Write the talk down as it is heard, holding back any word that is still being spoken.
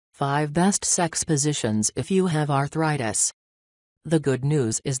5 best sex positions if you have arthritis. The good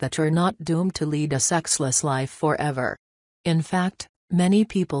news is that you're not doomed to lead a sexless life forever. In fact, many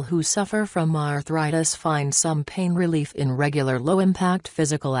people who suffer from arthritis find some pain relief in regular low-impact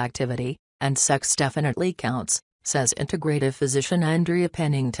physical activity, and sex definitely counts, says integrative physician Andrea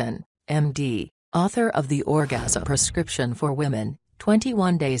Pennington, MD, author of the Orgasm Prescription for Women,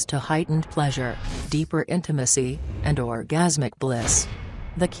 21 Days to Heightened Pleasure, Deeper Intimacy, and Orgasmic Bliss.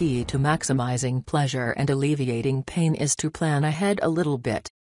 The key to maximizing pleasure and alleviating pain is to plan ahead a little bit.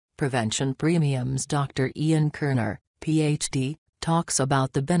 Prevention Premium's Dr. Ian Kerner, PhD, talks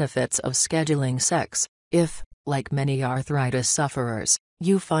about the benefits of scheduling sex, if, like many arthritis sufferers,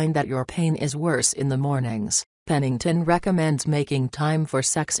 you find that your pain is worse in the mornings. Pennington recommends making time for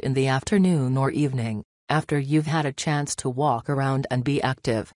sex in the afternoon or evening, after you've had a chance to walk around and be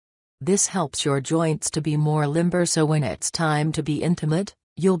active. This helps your joints to be more limber, so when it's time to be intimate,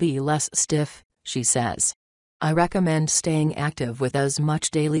 you'll be less stiff, she says. I recommend staying active with as much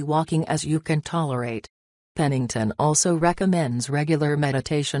daily walking as you can tolerate. Pennington also recommends regular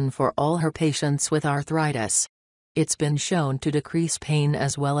meditation for all her patients with arthritis. It's been shown to decrease pain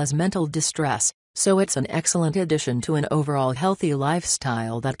as well as mental distress, so it's an excellent addition to an overall healthy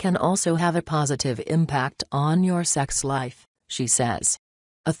lifestyle that can also have a positive impact on your sex life, she says.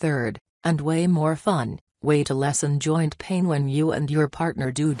 A third, and way more fun, way to lessen joint pain when you and your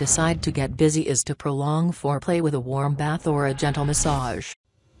partner do decide to get busy is to prolong foreplay with a warm bath or a gentle massage.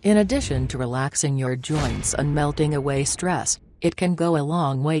 In addition to relaxing your joints and melting away stress, it can go a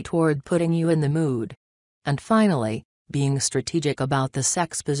long way toward putting you in the mood. And finally, being strategic about the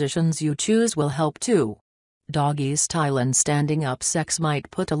sex positions you choose will help too. Doggy style and standing up sex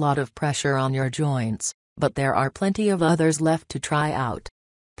might put a lot of pressure on your joints, but there are plenty of others left to try out.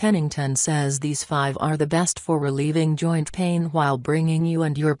 Pennington says these 5 are the best for relieving joint pain while bringing you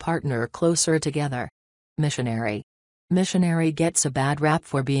and your partner closer together. Missionary. Missionary gets a bad rap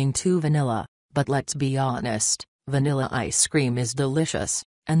for being too vanilla, but let's be honest, vanilla ice cream is delicious,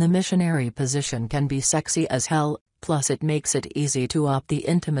 and the missionary position can be sexy as hell, plus it makes it easy to up the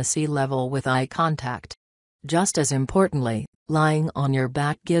intimacy level with eye contact. Just as importantly, lying on your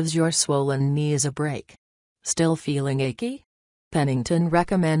back gives your swollen knees a break. Still feeling achy? Pennington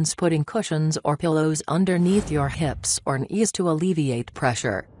recommends putting cushions or pillows underneath your hips or knees to alleviate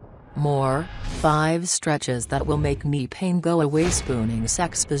pressure. More, 5 stretches that will make knee pain go away. Spooning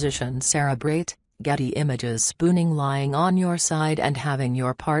sex position. Cerebrate, Getty Images. Spooning. Lying on your side and having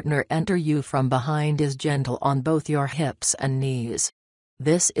your partner enter you from behind is gentle on both your hips and knees.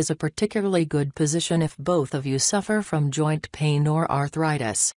 This is a particularly good position if both of you suffer from joint pain or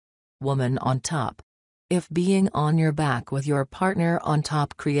arthritis. Woman on top. If being on your back with your partner on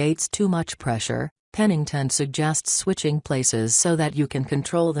top creates too much pressure, Pennington suggests switching places so that you can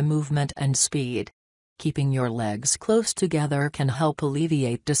control the movement and speed. Keeping your legs close together can help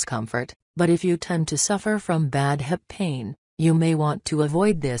alleviate discomfort, but if you tend to suffer from bad hip pain, you may want to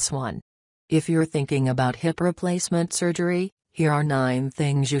avoid this one. If you're thinking about hip replacement surgery, here are 9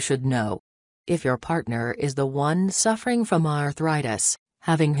 things you should know. If your partner is the one suffering from arthritis,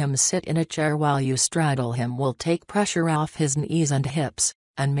 having him sit in a chair while you straddle him will take pressure off his knees and hips,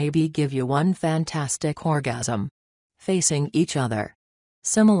 and maybe give you one fantastic orgasm. Facing each other.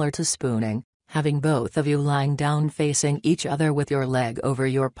 Similar to spooning, having both of you lying down facing each other with your leg over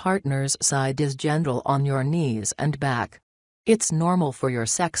your partner's side is gentle on your knees and back. It's normal for your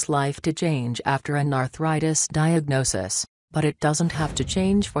sex life to change after an arthritis diagnosis, but it doesn't have to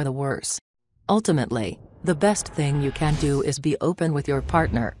change for the worse. Ultimately, the best thing you can do is be open with your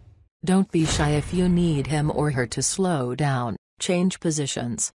partner. Don't be shy if you need him or her to slow down, change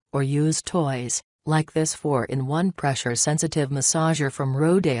positions, or use toys, like this 4-in-1 pressure-sensitive massager from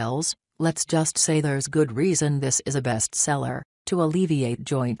Rodale's. Let's just say there's good reason this is a bestseller, to alleviate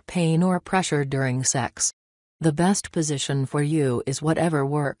joint pain or pressure during sex. The best position for you is whatever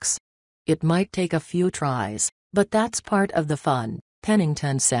works. It might take a few tries, but that's part of the fun,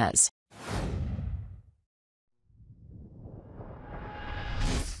 Pennington says.